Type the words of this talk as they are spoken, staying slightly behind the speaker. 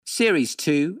Series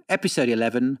 2, Episode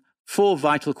 11, 4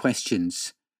 Vital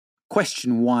Questions.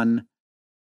 Question 1,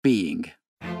 Being.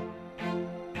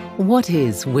 What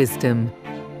is wisdom?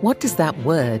 What does that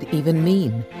word even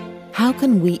mean? How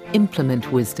can we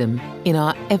implement wisdom in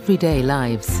our everyday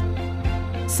lives?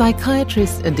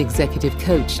 Psychiatrist and executive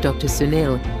coach Dr.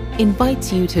 Sunil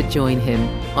invites you to join him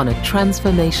on a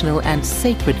transformational and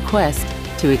sacred quest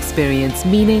to experience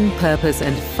meaning, purpose,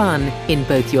 and fun in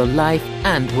both your life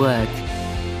and work.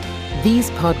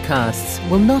 These podcasts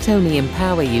will not only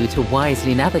empower you to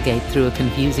wisely navigate through a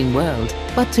confusing world,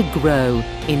 but to grow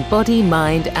in body,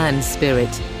 mind, and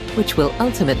spirit, which will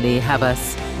ultimately have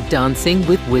us dancing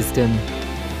with wisdom.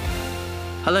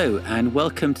 Hello and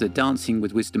welcome to the Dancing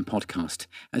with Wisdom podcast,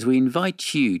 as we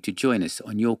invite you to join us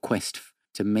on your quest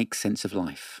to make sense of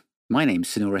life. My name's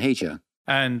Sunil Raheja.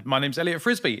 And my name's Elliot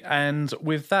Frisbee. And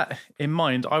with that in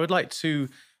mind, I would like to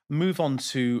move on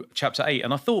to chapter 8.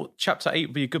 And I thought chapter 8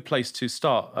 would be a good place to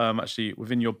start, actually,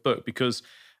 within your book, because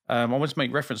I wanted to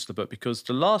make reference to the book, because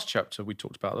the last chapter we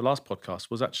talked about, the last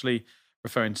podcast, was actually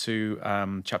referring to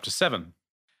chapter 7.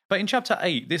 But in chapter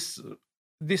 8,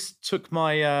 this took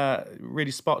my,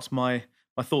 really sparked my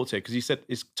thoughts here, because you said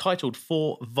it's titled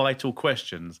 4 Vital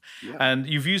Questions. Yeah. And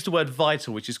you've used the word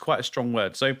vital, which is quite a strong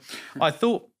word. So I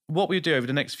thought what we do over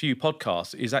the next few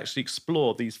podcasts is actually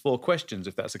explore these 4 questions,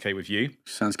 if that's okay with you.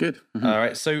 Sounds good. Mm-hmm. All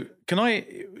right. So can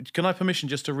I permission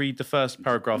just to read the first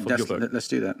paragraph of your book? Let's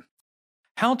do that.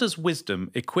 How does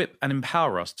wisdom equip and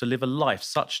empower us to live a life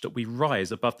such that we rise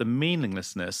above the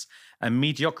meaninglessness and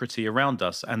mediocrity around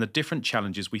us and the different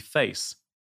challenges we face?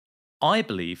 I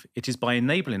believe it is by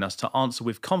enabling us to answer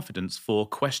with confidence 4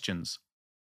 questions.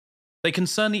 They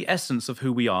concern the essence of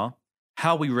who we are,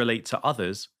 how we relate to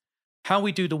others, how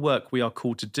we do the work we are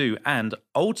called to do, and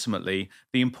ultimately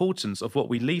the importance of what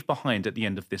we leave behind at the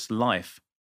end of this life.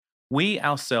 We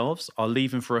ourselves are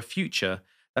leaving for a future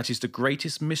that is the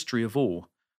greatest mystery of all,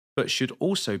 but should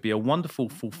also be a wonderful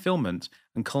fulfillment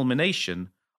and culmination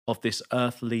of this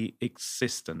earthly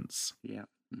existence. Yeah.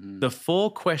 Mm-hmm. The 4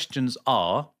 questions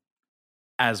are,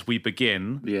 as we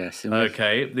begin, this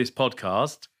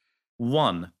podcast,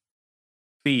 1,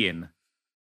 being.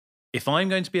 If I'm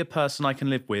going to be a person I can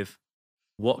live with,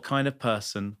 what kind of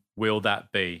person will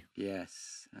that be?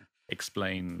 Yes.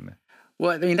 Explain.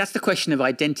 Well, I mean, that's the question of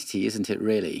identity, isn't it,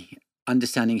 really?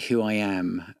 Understanding who I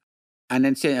am. And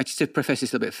then just to preface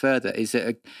this a little bit further, is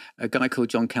that a guy called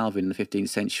John Calvin in the 15th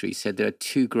century said there are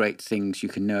 2 great things you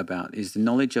can know about, is the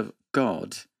knowledge of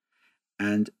God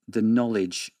and the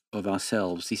knowledge of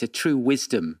ourselves. He said true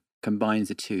wisdom combines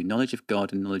the 2, knowledge of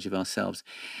God and knowledge of ourselves.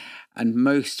 And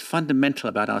most fundamental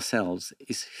about ourselves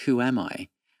is, who am I?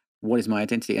 What is my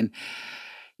identity? And,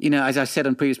 you know, as I said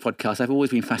on previous podcasts, I've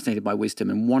always been fascinated by wisdom.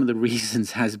 And one of the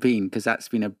reasons has been because that's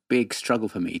been a big struggle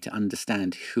for me to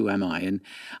understand who am I. And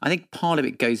I think part of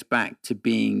it goes back to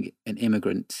being an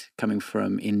immigrant coming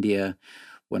from India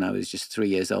when I was just 3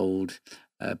 years old,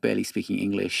 barely speaking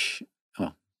English.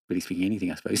 Well, barely speaking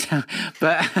anything, I suppose.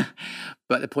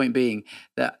 but the point being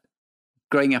that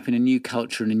growing up in a new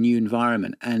culture and a new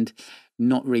environment and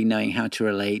not really knowing how to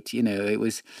relate, you know, it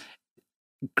was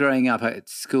growing up at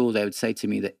school, they would say to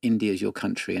me that India is your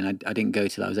country. And I didn't go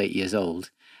till I was 8 years old.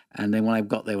 And then when I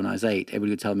got there when I was 8,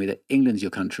 everybody would tell me that England's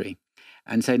your country.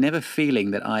 And so never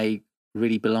feeling that I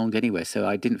really belonged anywhere. So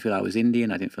I didn't feel I was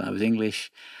Indian. I didn't feel I was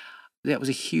English. That was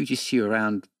a huge issue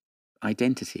around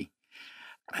identity.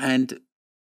 And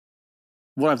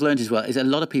what I've learned as well is a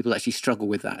lot of people actually struggle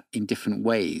with that in different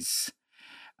ways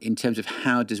in terms of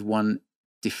how does one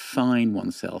define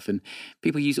oneself. And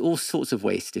people use all sorts of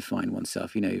ways to define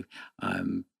oneself. You know,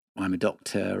 I'm a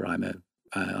doctor, I'm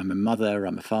a mother,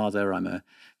 I'm a father,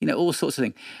 all sorts of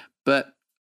things. But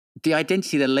the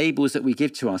identity, the labels that we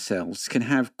give to ourselves can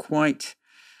have it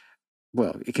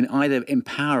can either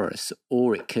empower us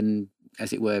or it can,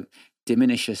 as it were,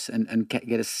 diminish us and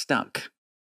get us stuck.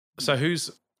 So whose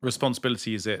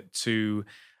responsibility is it to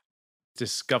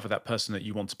discover that person that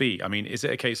you want to be? I mean, is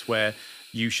it a case where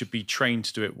you should be trained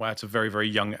to do it at a very, very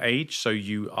young age? So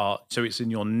it's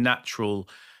in your natural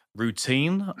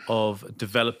routine of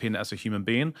developing as a human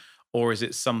being, or is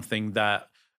it something that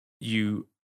you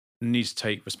need to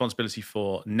take responsibility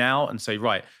for now and say,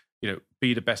 right,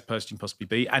 be the best person you can possibly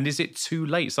be? And is it too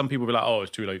late? Some people will be like, oh,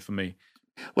 it's too late for me.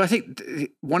 Well, I think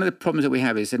one of the problems that we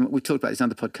have is, and we talked about this in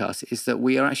other podcasts, is that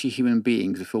we are actually human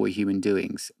beings before we're human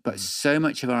doings. But so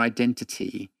much of our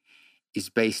identity is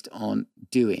based on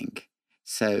doing.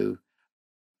 So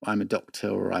I'm a doctor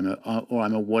or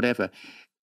I'm a whatever.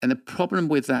 And the problem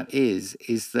with that is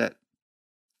that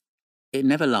it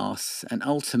never lasts. And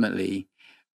ultimately,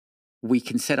 we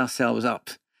can set ourselves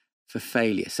up for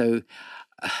failure. So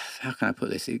how can I put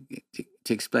this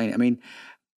to explain it? I mean,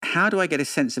 how do I get a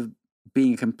sense of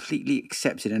being a completely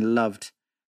accepted and loved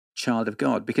child of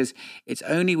God? Because it's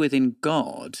only within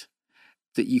God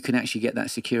that you can actually get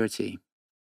that security.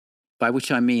 By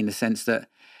which I mean the sense that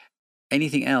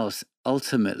anything else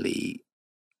ultimately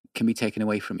can be taken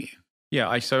away from you. Yeah,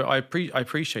 I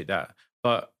appreciate that,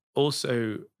 but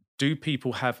also, do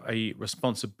people have a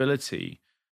responsibility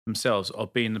themselves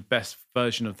of being the best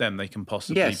version of them they can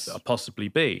possibly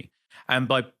be? And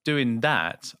by doing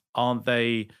that, aren't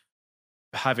they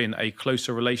having a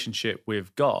closer relationship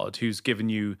with God, who's given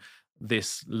you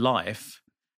this life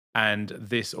and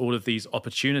all of these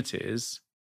opportunities?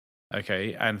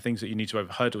 Okay, and things that you need to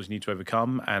hurdles you need to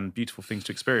overcome, and beautiful things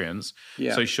to experience.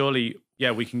 Yeah. So surely,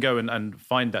 we can go and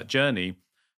find that journey,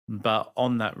 but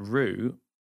on that route,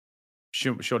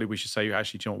 surely we should say,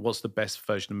 actually, do you know what's the best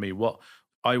version of me? What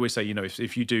I always say,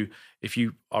 if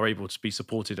you are able to be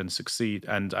supported and succeed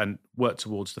and work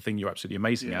towards the thing you're absolutely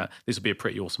amazing at, this would be a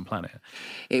pretty awesome planet.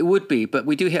 It would be, but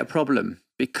we do hit a problem,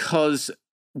 because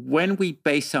when we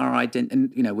base our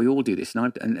identity, and we all do this,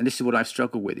 and this is what I've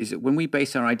struggled with, is that when we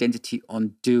base our identity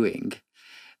on doing,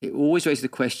 it always raises the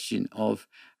question of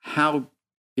how,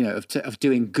 of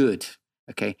doing good.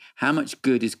 Okay, how much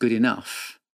good is good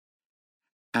enough?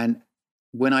 And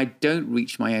when I don't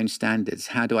reach my own standards,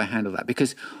 how do I handle that?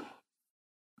 Because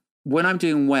when I'm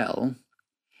doing well,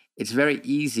 it's very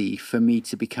easy for me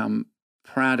to become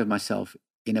proud of myself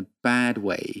in a bad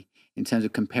way, in terms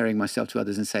of comparing myself to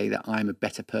others and say that I'm a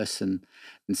better person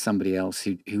than somebody else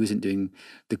who isn't doing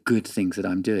the good things that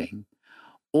I'm doing.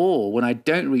 Or when I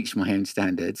don't reach my own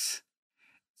standards,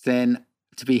 then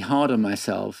to be hard on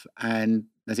myself and,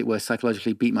 as it were,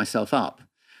 psychologically beat myself up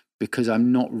because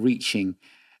I'm not reaching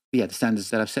the standards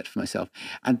that I've set for myself.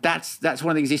 And that's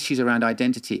one of these issues around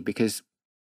identity, because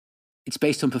it's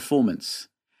based on performance.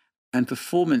 And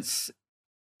performance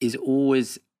is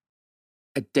always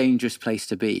a dangerous place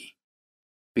to be,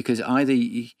 because either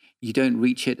you don't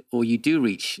reach it, or you do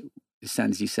reach the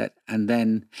standards you set, and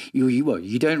then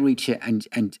you don't reach it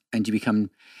and you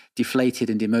become deflated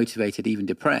and demotivated, even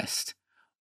depressed,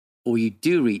 or you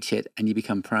do reach it and you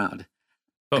become proud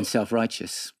and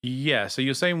self-righteous. Yeah, so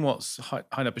you're saying what's high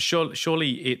up, but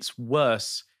surely it's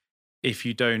worse if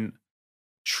you don't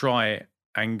try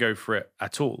and go for it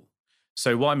at all.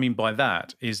 So what I mean by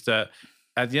that is that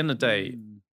at the end of the day,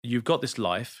 you've got this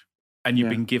life and you've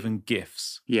been given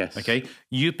gifts. Yes. Okay?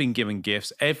 You've been given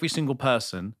gifts. Every single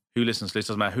person who listens to this,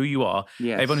 doesn't matter who you are,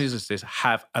 everyone who listens to this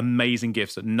have amazing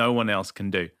gifts that no one else can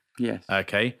do. Yes.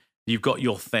 Okay? You've got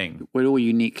your thing. We're all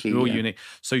uniquely. We're all unique.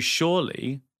 So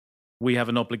surely we have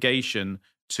an obligation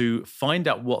to find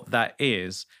out what that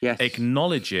is,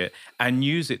 acknowledge it, and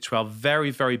use it to our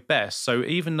very, very best. So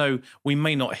even though we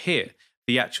may not hit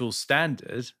the actual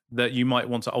standard that you might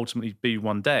want to ultimately be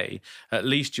one day, at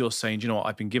least you're saying, you know what,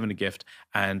 I've been given a gift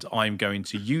and I'm going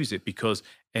to use it, because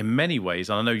in many ways,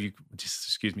 and I know you, just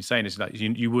excuse me saying this, like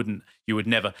you would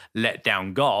never let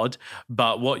down God,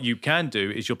 but what you can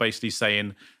do is you're basically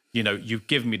saying, you've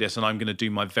given me this and I'm going to do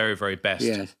my very, very best.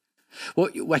 Yes. Well,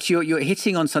 you're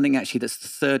hitting on something actually that's the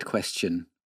third question,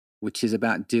 which is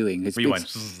about doing. It's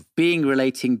being,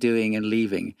 relating, doing, and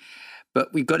leaving.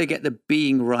 But we've got to get the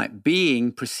being right.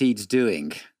 Being precedes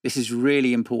doing. This is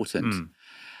really important.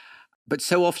 But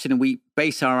so often we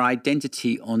base our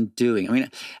identity on doing. I mean,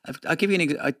 I'll give you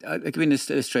an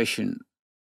illustration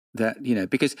that,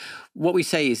 because what we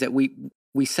say is that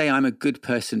we say I'm a good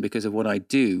person because of what I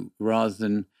do, rather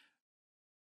than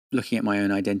looking at my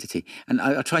own identity. And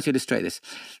I'll try to illustrate this.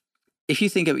 If you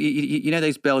think of,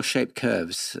 those bell-shaped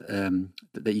curves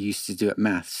that you used to do at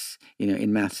maths,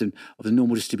 in maths, and of the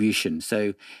normal distribution.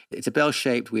 So it's a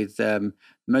bell-shaped with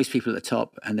most people at the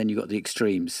top, and then you've got the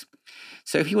extremes.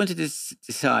 So if you wanted to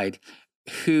decide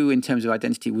who, in terms of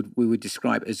identity, we would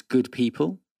describe as good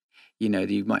people, you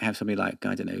might have somebody like,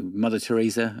 I don't know, Mother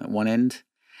Teresa at one end.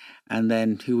 And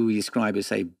then who we describe as,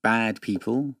 say, bad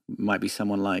people might be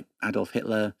someone like Adolf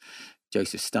Hitler,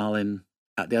 Joseph Stalin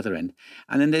at the other end.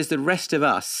 And then there's the rest of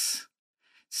us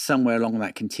somewhere along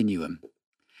that continuum.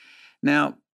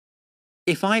 Now,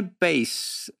 if I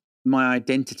base my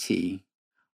identity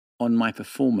on my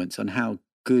performance, on how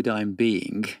good I'm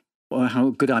being or how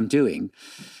good I'm doing,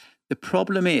 the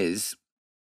problem is,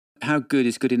 how good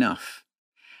is good enough?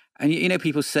 And,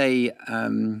 people say,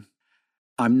 I'm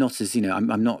not,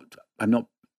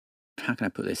 how can I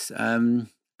put this? Trying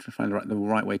to find the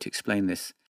right way to explain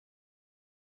this.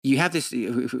 You have this,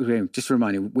 just a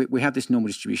reminder, we have this normal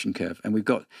distribution curve, and we've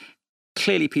got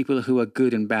clearly people who are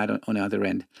good and bad on either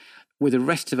end, with the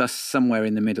rest of us somewhere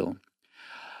in the middle.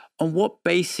 On what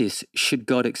basis should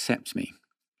God accept me?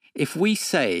 if we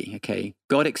say, okay,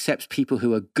 God accepts people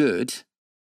who are good,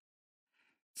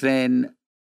 then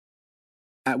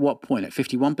at what point? At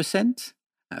 51%?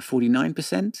 At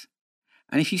 49%?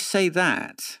 And if you say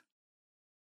that,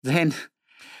 then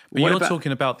But you're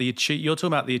talking about the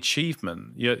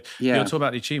achievement. You're talking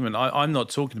about the achievement. I'm not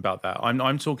talking about that.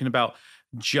 I'm talking about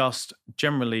just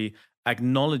generally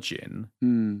acknowledging,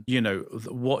 the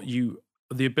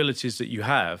abilities that you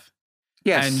have,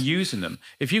 and using them.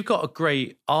 If you've got a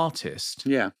great artist,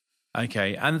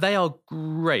 okay, and they are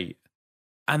great,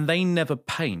 and they never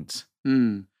paint,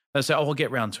 they'll say, "Oh, I'll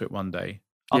get round to it one day.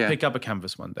 I'll pick up a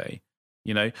canvas one day."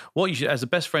 What you should, as a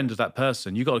best friend of that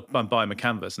person, you got to buy them a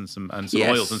canvas and some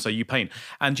oils, and so you paint.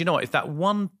 And you know what? If that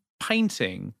one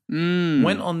painting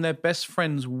went on their best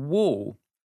friend's wall,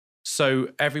 so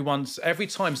every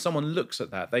time someone looks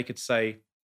at that, they could say,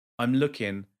 "I'm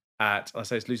looking at,"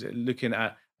 looking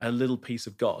at a little piece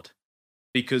of God,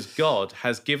 because God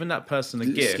has given that person a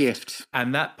gift,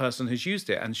 and that person has used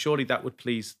it, and surely that would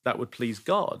please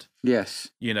God.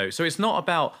 Yes. So it's not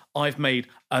about I've made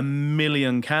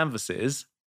 1,000,000 canvases.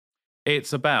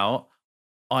 It's about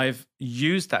I've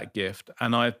used that gift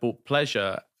and I've brought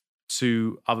pleasure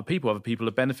to other people. Other people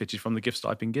have benefited from the gifts that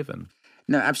I've been given.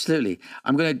 No, absolutely.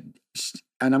 I'm going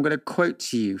to quote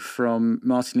to you from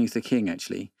Martin Luther King,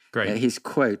 actually. Great. His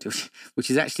quote, which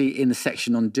is actually in the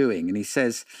section on doing. And he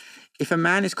says, "If a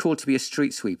man is called to be a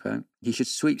street sweeper, he should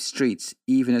sweep streets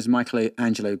even as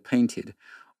Michelangelo painted,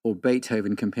 or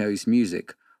Beethoven composed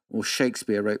music, or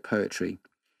Shakespeare wrote poetry.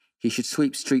 He should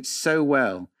sweep streets so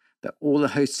well that all the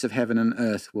hosts of heaven and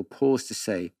earth will pause to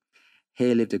say,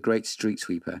 'Here lived a great street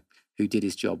sweeper who did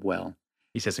his job well.'"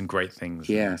 He says some great things.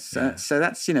 Yes. So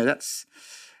that's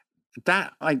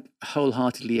that I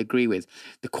wholeheartedly agree with.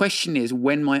 The question is,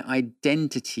 when my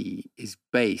identity is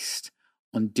based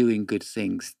on doing good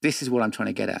things, this is what I'm trying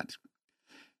to get at.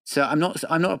 So I'm not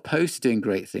opposed to doing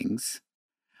great things.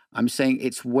 I'm saying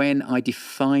it's when I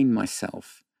define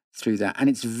myself through that. And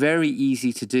it's very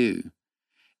easy to do.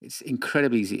 It's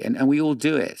incredibly easy. And we all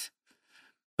do it.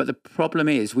 But the problem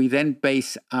is we then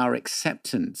base our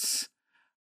acceptance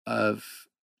of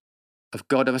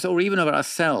God, of us, or even of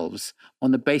ourselves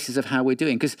on the basis of how we're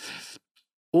doing. Because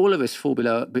all of us fall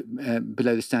below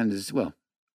the standards. Well,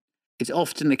 it's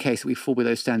often the case that we fall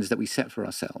below standards that we set for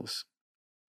ourselves.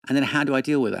 And then how do I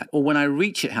deal with that? Or when I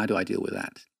reach it, how do I deal with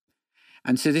that?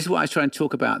 And so this is what I was trying to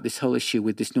talk about, this whole issue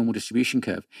with this normal distribution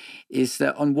curve, is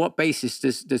that on what basis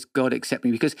does God accept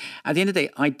me? Because at the end of the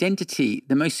day, identity,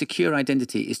 the most secure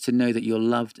identity, is to know that you're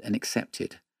loved and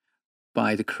accepted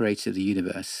by the creator of the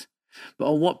universe.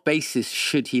 But on what basis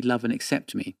should he love and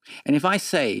accept me? And if I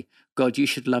say, "God, you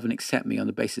should love and accept me on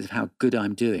the basis of how good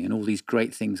I'm doing and all these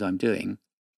great things I'm doing,"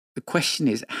 the question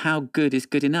is, how good is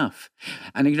good enough?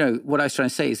 And what I was trying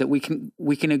to say is that we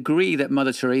can agree that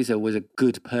Mother Teresa was a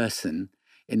good person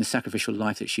in the sacrificial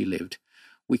life that she lived.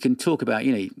 We can talk about,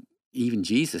 even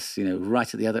Jesus,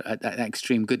 right at that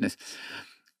extreme goodness.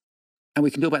 And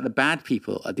we can talk about the bad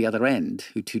people at the other end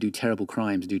who do terrible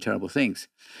crimes and do terrible things.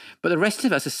 But the rest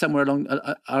of us are somewhere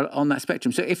are on that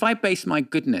spectrum. So if I base my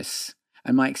goodness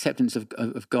and my acceptance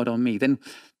of God on me, then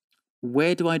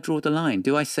where do I draw the line?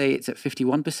 Do I say it's at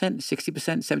 51%,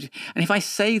 60%, 70%? And if I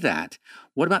say that,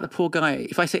 what about the poor guy?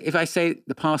 If I say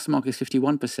the pass mark is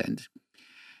 51%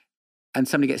 and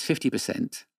somebody gets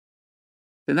 50%,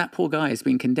 then that poor guy is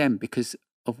being condemned because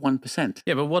of 1%.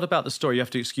 Yeah, but what about the story? You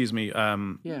have to excuse me.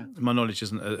 My knowledge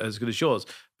isn't as good as yours.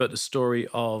 But the story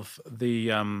of the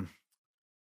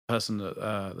person at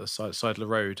the side of the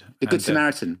road, the Good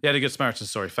Samaritan. The Good Samaritan.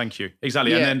 Sorry, thank you.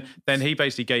 Exactly. Yeah. And then he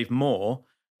basically gave more.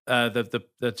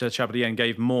 The chap at the end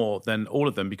gave more than all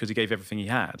of them because he gave everything he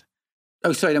had.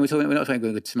 Oh, sorry. No, we're not talking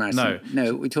about Good Samaritan.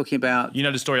 No, we're talking about. You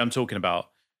know the story I'm talking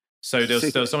about. So there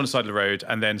was someone on the side of the road,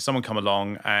 and then someone come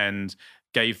along and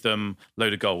gave them a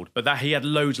load of gold. But that he had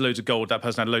loads of gold. That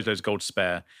person had loads of gold to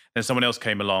spare. Then someone else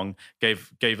came along,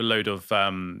 gave a load of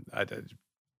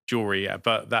jewelry,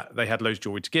 but that they had loads of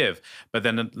jewelry to give. But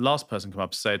then the last person come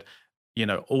up and said,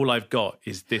 all I've got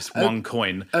is this one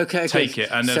coin. Okay. Take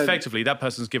it. And then effectively, that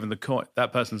person's given the coin.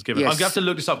 That person's given. Yes. I'm going to have to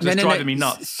look this up because it's driving me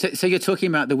nuts. So you're talking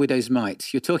about the widow's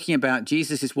mite. You're talking about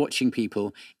Jesus is watching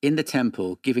people in the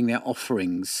temple giving their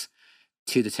offerings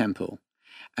to the temple.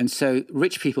 And so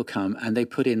rich people come and they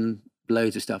put in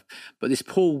loads of stuff. But this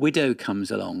poor widow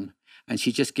comes along and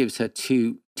she just gives her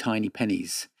 2 tiny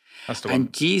pennies. That's the one.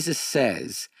 And Jesus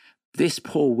says, this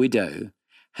poor widow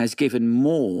has given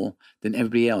more than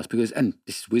everybody else and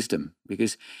this is wisdom,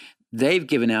 because they've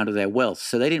given out of their wealth.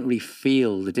 So they didn't really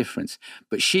feel the difference.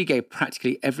 But she gave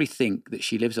practically everything that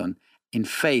she lives on in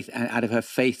faith and out of her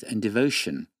faith and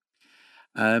devotion.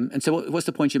 And so what's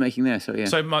the point you're making there? So, yeah.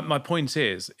 So my point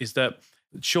is that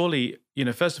surely,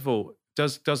 first of all,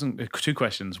 doesn't two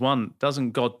questions. One,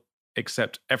 doesn't God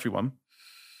accept everyone?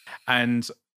 And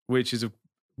which is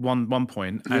one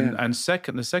point. And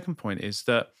the second point is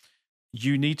that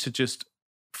you need to just,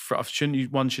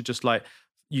 one should just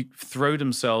you throw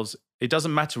themselves. It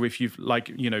doesn't matter if you've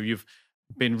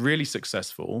been really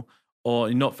successful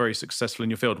or not very successful in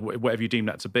your field, whatever you deem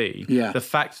that to be. Yeah. The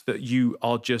fact that you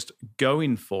are just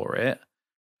going for it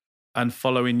and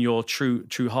following your true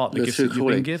heart, the gifts that you've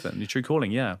been given, your true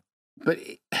calling, yeah. But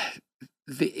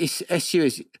the issue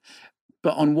is,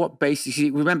 but on what basis?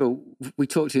 Remember, we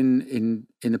talked in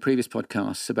the previous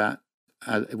podcasts about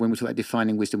when we talked about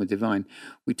defining wisdom with divine.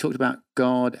 We talked about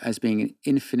God as being an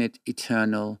infinite,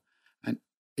 eternal, and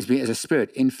as a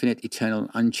spirit, infinite, eternal,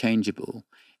 unchangeable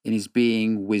in his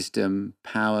being, wisdom,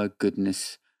 power,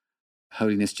 goodness,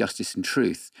 holiness, justice, and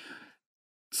truth.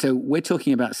 So we're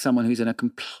talking about someone who's in a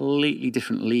completely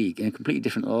different league, in a completely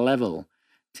different level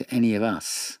to any of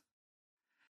us.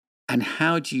 And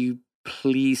how do you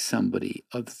please somebody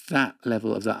of that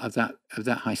level, of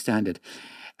that high standard?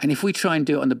 And if we try and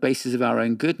do it on the basis of our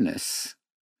own goodness,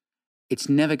 it's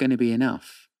never going to be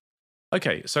enough.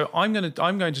 Okay, so I'm going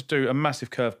to do a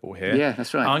massive curveball here. Yeah,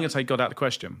 that's right. I'm going to take God out of the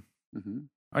question. Mm-hmm.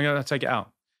 I'm going to take it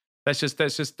out. Let's just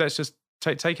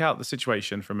take out the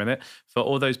situation for a minute for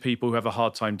all those people who have a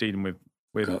hard time dealing with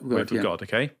God.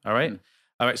 Okay, all right,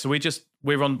 all right. So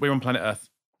we're on planet Earth.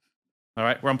 All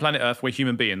right, we're on planet Earth. We're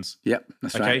human beings. Yep,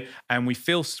 that's right. Okay, and we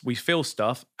feel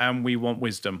stuff, and we want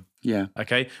wisdom. Yeah.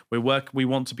 Okay, we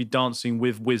want to be dancing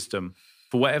with wisdom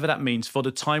for whatever that means for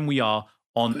the time we are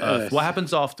on Earth. What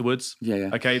happens afterwards? Yeah.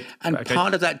 Okay. And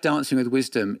part of that dancing with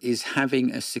wisdom is having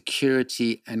a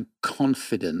security and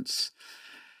confidence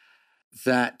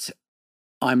that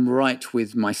I'm right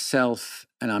with myself,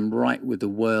 and I'm right with the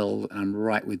world, and I'm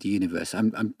right with the universe.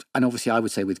 And obviously I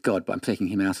would say with God, but I'm taking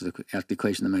him out of the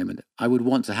equation at the moment. I would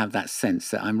want to have that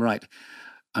sense that I'm right.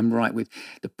 I'm right with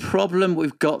the problem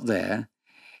we've got there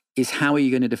is how are you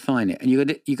going to define it?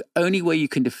 And only way you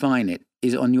can define it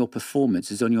is on your performance,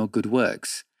 is on your good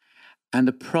works. And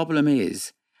the problem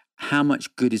is how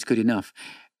much good is good enough.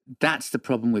 That's the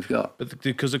problem we've got. But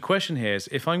because the question here is,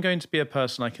 if I'm going to be a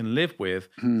person I can live with,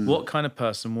 what kind of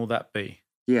person will that be?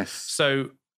 Yes. So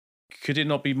could it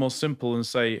not be more simple and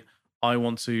say, I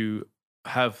want to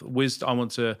have wisdom, I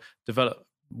want to develop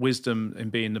wisdom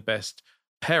in being the best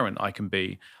parent I can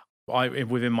be.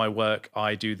 Within my work,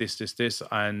 I do this,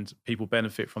 and people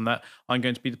benefit from that. I'm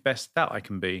going to be the best that I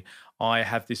can be. I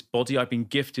have this body. I've been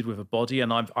gifted with a body,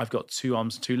 and I've got 2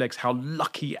 arms, 2 legs. How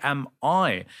lucky am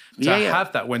I to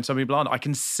have that? When some people aren't, I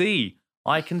can see.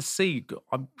 God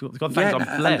thanks,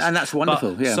 I'm blessed, and that's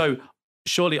wonderful. So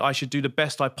surely I should do the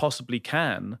best I possibly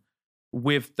can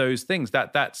with those things.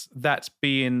 That's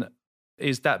being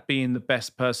the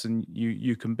best person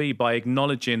you can be by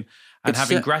acknowledging and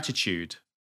having gratitude.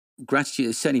 Gratitude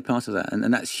is certainly part of that,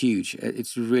 and that's huge.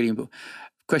 It's really important.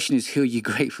 The question is, who are you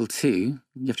grateful to?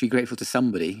 You have to be grateful to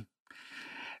somebody.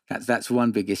 That's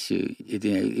one big issue.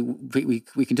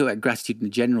 We can talk about gratitude in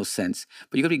the general sense,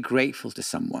 but you've got to be grateful to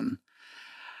someone.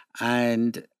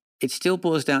 And it still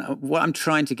boils down. What I'm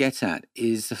trying to get at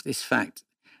is this fact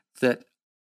that,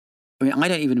 I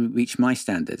don't even reach my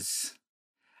standards.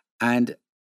 And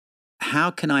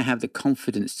how can I have the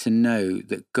confidence to know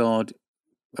that God,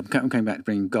 I'm coming back to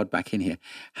bringing God back in here,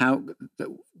 how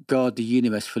God, the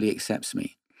universe, fully accepts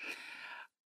me?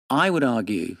 I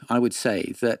would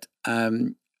say that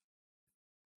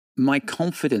my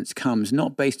confidence comes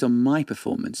not based on my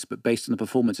performance, but based on the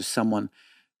performance of someone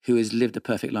who has lived a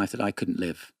perfect life that I couldn't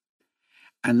live.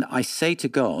 And I say to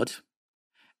God,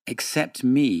 accept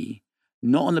me,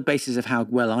 not on the basis of how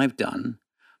well I've done,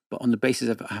 but on the basis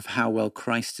of how well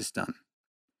Christ has done.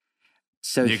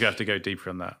 So you have to go deeper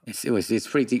on that. It's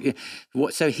pretty deep.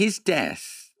 So his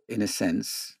death, in a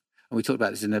sense, and we talked about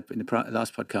this in the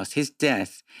last podcast, his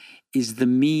death is the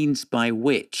means by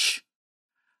which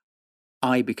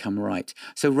I become right.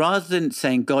 So rather than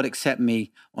saying, God, accept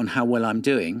me on how well I'm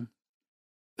doing,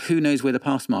 who knows where the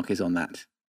pass mark is on that?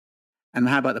 And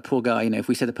how about the poor guy, if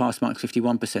we said the pass mark is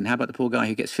 51%, how about the poor guy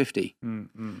who gets 50?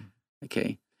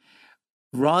 Okay.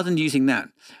 Rather than using that,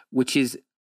 which is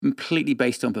completely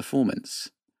based on performance,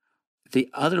 the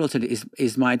other alternative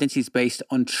is my identity is based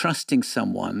on trusting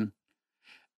someone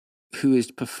who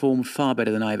has performed far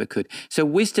better than I ever could. So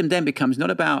wisdom then becomes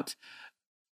not about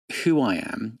who I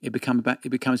am, it becomes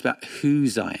about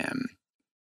whose I am,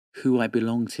 who I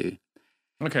belong to.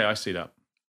 Okay, I see that.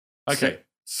 Okay.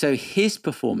 So his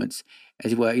performance,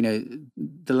 as it were,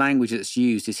 the language that's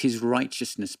used is his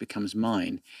righteousness becomes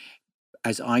mine.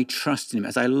 as I trust in him,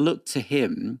 as I look to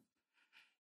him,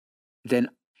 then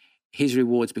his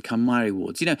rewards become my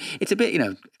rewards. It's a bit,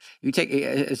 if you take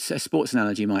a sports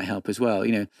analogy might help as well.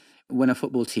 When a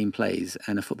football team plays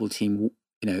and a football team,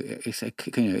 it's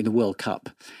in the World Cup,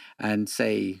 and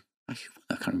say, I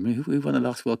can't remember who won the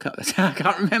last World Cup. I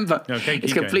can't remember. Okay,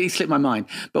 it's completely slipped my mind.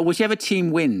 But whichever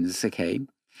team wins, okay,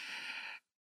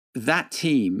 that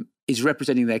team is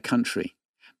representing their country.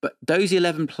 But those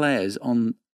 11 players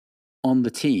on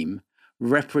the team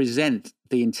represent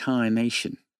the entire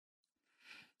nation.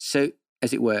 So,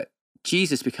 as it were,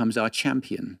 Jesus becomes our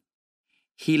champion.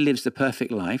 He lives the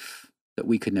perfect life that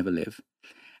we could never live.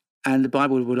 And the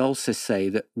Bible would also say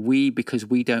that because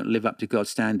we don't live up to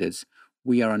God's standards,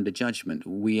 we are under judgment.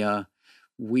 We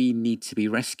need to be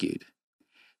rescued.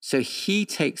 So he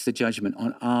takes the judgment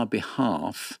on our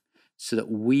behalf so that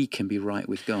we can be right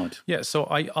with God. Yeah, so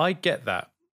I get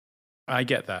that. I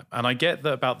get that. And I get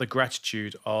that about the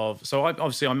gratitude of... So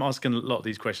I'm asking a lot of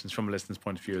these questions from a listener's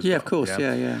point of view as well. Yeah, of course.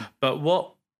 Yeah. But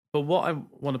what I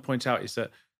want to point out is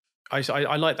that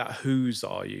I like that whose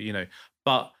are you,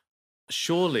 but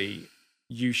surely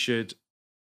you should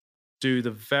do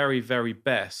the very, very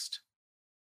best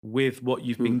with what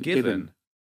you've been given.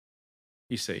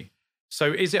 You see?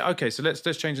 So is it, okay, so let's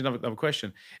change another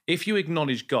question. If you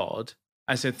acknowledge God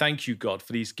and say, thank you, God,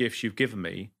 for these gifts you've given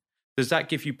me, does that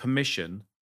give you permission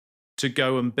to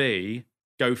go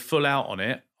full out on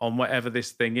it, on whatever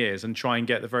this thing is, and try and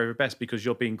get the very, very best because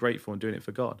you're being grateful and doing it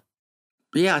for God?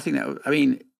 Yeah, I think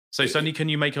that, So suddenly can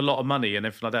you make a lot of money and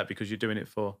everything like that because you're doing it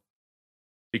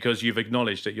because you've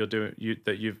acknowledged that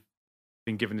that you've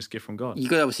been given this gift from God? You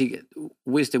could obviously,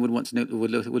 wisdom would want to know,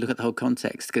 would look at the whole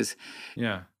context because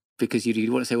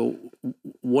you want to say, well,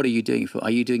 what are you doing it for? Are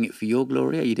you doing it for your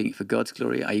glory? Are you doing it for God's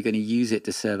glory? Are you going to use it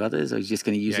to serve others? Or are you just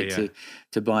going to use it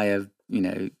to buy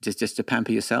just to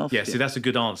pamper yourself? Yeah, see, that's a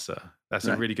good answer. That's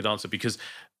a really good answer because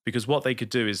what they could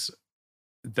do is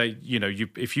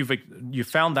if you've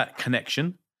found that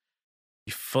connection,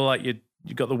 you feel like you've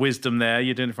got the wisdom there,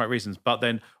 you're doing it for the right reasons, but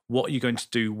then what are you going to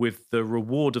do with the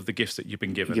reward of the gifts that you've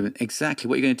been given? Exactly.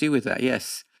 What are you going to do with that?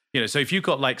 Yes. So if you've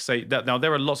got now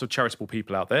there are lots of charitable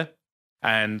people out there,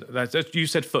 and you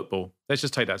said football. Let's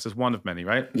just take that as one of many,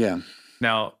 right? Yeah.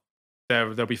 Now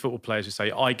there'll be football players who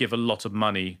say, I give a lot of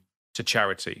money to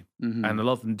charity, and a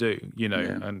lot of them do,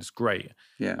 and it's great.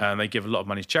 Yeah. And they give a lot of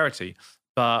money to charity,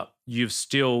 but you've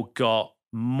still got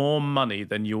more money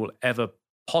than you will ever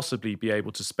possibly be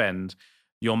able to spend.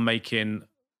 You're making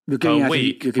a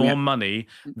week more money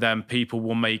than people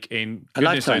will make in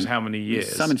goodness knows how many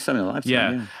years. Some in a lifetime.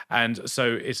 Yeah. And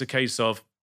so it's a case of,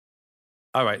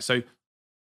 all right, so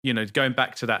going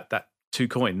back to that 2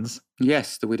 coins.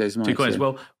 Yes, the widow's mite. 2 coins.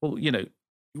 Yeah. Well,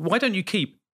 why don't you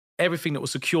keep everything that will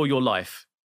secure your life?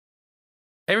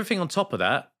 Everything on top of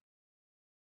that,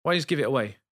 why don't you just give it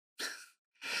away?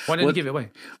 Why don't you give it away?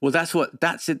 Well,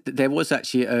 that's it. There was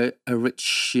actually a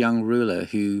rich young ruler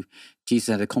who Jesus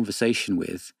had a conversation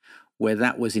with, where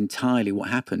that was entirely what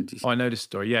happened. Oh, I know this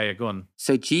story. Yeah, go on.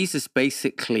 So Jesus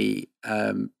basically,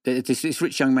 this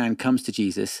rich young man comes to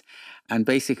Jesus, and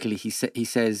basically he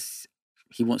says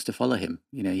he wants to follow him.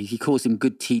 He calls him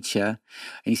good teacher,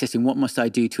 and he says to him, "What must I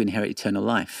do to inherit eternal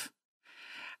life?"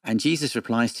 And Jesus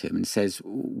replies to him and says,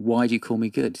 "Why do you call me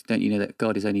good? Don't you know that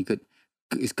God is only good?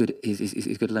 Is good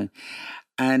alone?"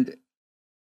 And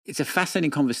it's a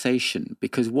fascinating conversation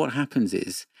because what happens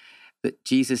is that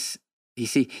Jesus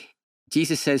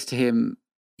says to him,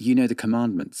 "You know the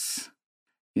commandments.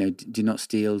 Do not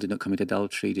steal, do not commit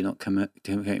adultery, do not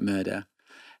commit murder."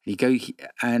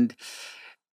 And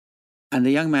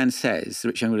the young man says, the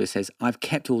rich young ruler says, "I've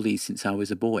kept all these since I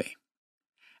was a boy."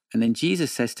 And then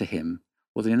Jesus says to him,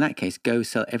 "Well, then in that case, go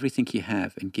sell everything you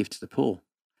have and give to the poor."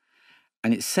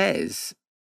 And it says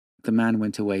the man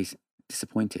went away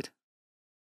disappointed.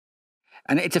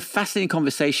 And it's a fascinating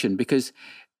conversation because,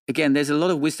 again, there's a lot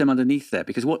of wisdom underneath there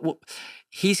because what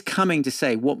he's coming to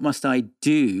say, what must I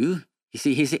do? You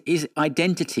see, his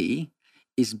identity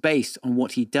is based on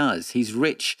what he does. He's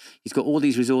rich. He's got all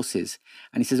these resources.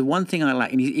 And he says, one thing I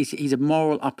like, and he's a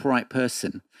moral, upright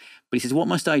person. But he says, what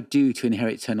must I do to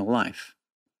inherit eternal life?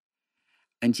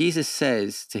 And Jesus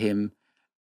says to him,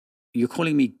 you're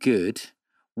calling me good.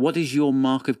 What is your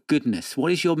mark of goodness? What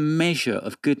is your measure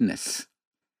of goodness?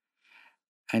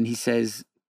 And he says,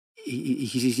 he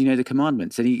says, you know the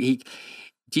commandments. And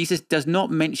Jesus does not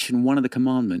mention one of the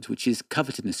commandments, which is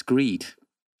covetousness, greed.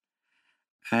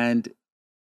 And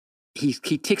he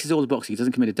ticks all the boxes. He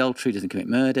doesn't commit adultery, doesn't commit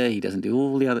murder, he doesn't do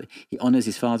all the other, he honors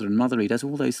his father and mother, he does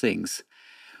all those things.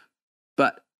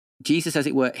 But Jesus, as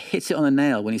it were, hits it on the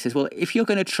nail when he says, well, if you're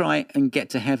going to try and get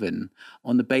to heaven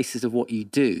on the basis of what you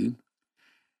do,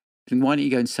 then why don't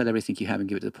you go and sell everything you have and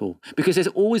give it to the poor? Because there's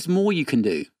always more you can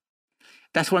do.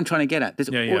 That's what I'm trying to get at.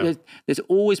 There's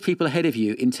always people ahead of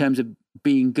you in terms of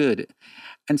being good.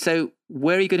 And so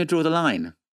where are you going to draw the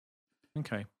line?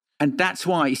 Okay. And that's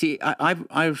why, you see,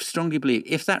 I strongly believe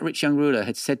if that rich young ruler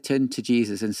had said to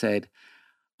Jesus and said,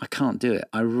 I can't do it.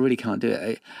 I really can't do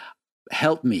it.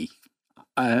 Help me.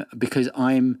 Because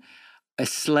I'm a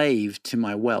slave to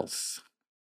my wealth.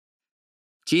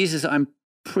 Jesus, I'm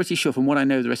pretty sure from what I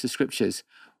know of the rest of the scriptures,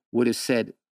 would have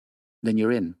said, then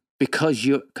you're in. Because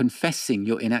you're confessing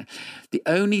you're in. The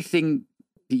only thing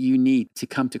that you need to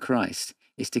come to Christ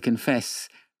is to confess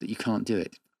that you can't do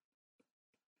it.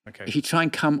 Okay. If you try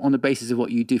and come on the basis of what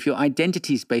you do, if your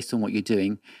identity is based on what you're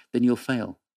doing, then you'll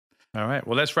fail. All right.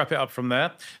 Well, let's wrap it up from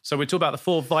there. So we talked about the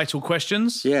 4 vital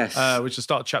questions. Yes. Which will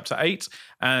start chapter 8.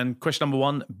 And question number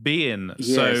 1, be in.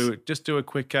 Yes. So just do a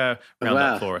quick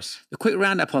roundup for us. The quick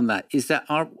roundup on that is that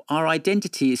our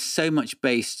identity is so much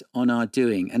based on our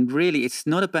doing. And really, it's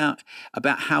not about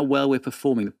how well we're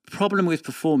performing. The problem with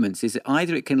performance is that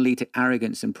either it can lead to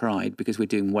arrogance and pride because we're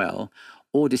doing well,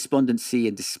 or despondency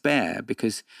and despair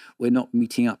because we're not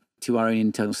meeting up to our own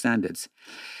internal standards.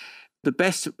 The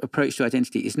best approach to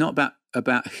identity is not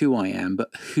about who I am,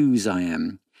 but whose I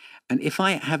am. And if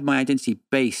I have my identity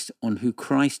based on who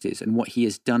Christ is and what he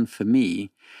has done for me,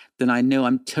 then I know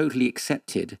I'm totally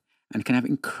accepted and can have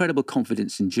incredible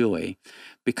confidence and joy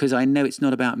because I know it's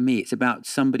not about me. It's about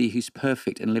somebody who's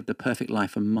perfect and lived a perfect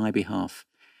life on my behalf.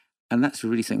 And that's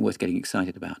really something worth getting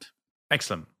excited about.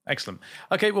 Excellent.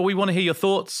 Okay, well, we want to hear your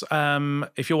thoughts.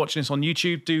 If you're watching this on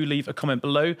YouTube, do leave a comment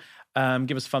below.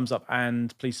 Give us a thumbs up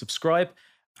and please subscribe.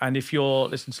 And if you're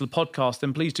listening to the podcast,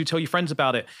 then please do tell your friends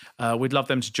about it. We'd love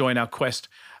them to join our quest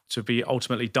to be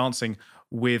ultimately dancing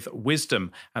with wisdom.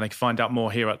 And they can find out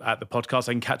more here at the podcast.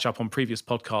 They can catch up on previous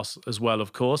podcasts as well,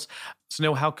 of course.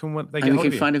 Sunil, how can they get hold of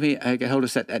you? You can find me, get hold of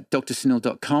us at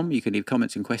drsunil.com. You can leave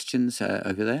comments and questions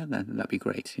over there. That'd be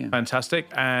great. Yeah. Fantastic.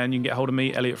 And you can get hold of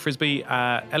me, Elliot Frisby,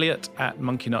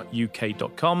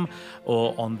 elliot@monkeynutuk.com,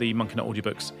 or on the Monkey Nut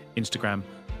Audiobooks Instagram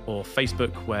or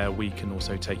Facebook, where we can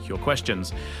also take your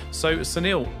questions. So,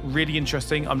 Sunil, really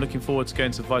interesting. I'm looking forward to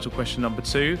going to vital question number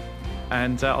 2,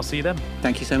 and I'll see you then.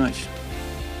 Thank you so much.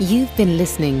 You've been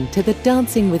listening to the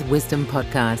Dancing with Wisdom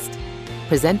podcast,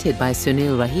 presented by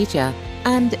Sunil Rahija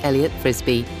and Elliot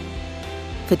Frisby.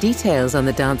 For details on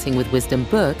the Dancing with Wisdom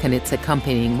book and its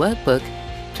accompanying workbook,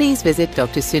 please visit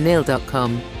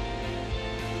drsunil.com.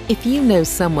 If you know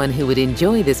someone who would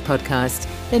enjoy this podcast,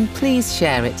 then please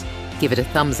share it, give it a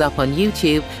thumbs up on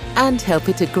YouTube, and help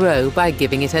it to grow by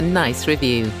giving it a nice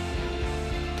review.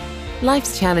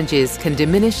 Life's challenges can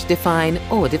diminish, define,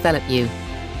 or develop you.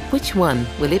 Which one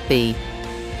will it be?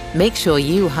 Make sure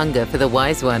you hunger for the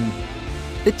wise one.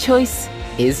 The choice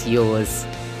is yours.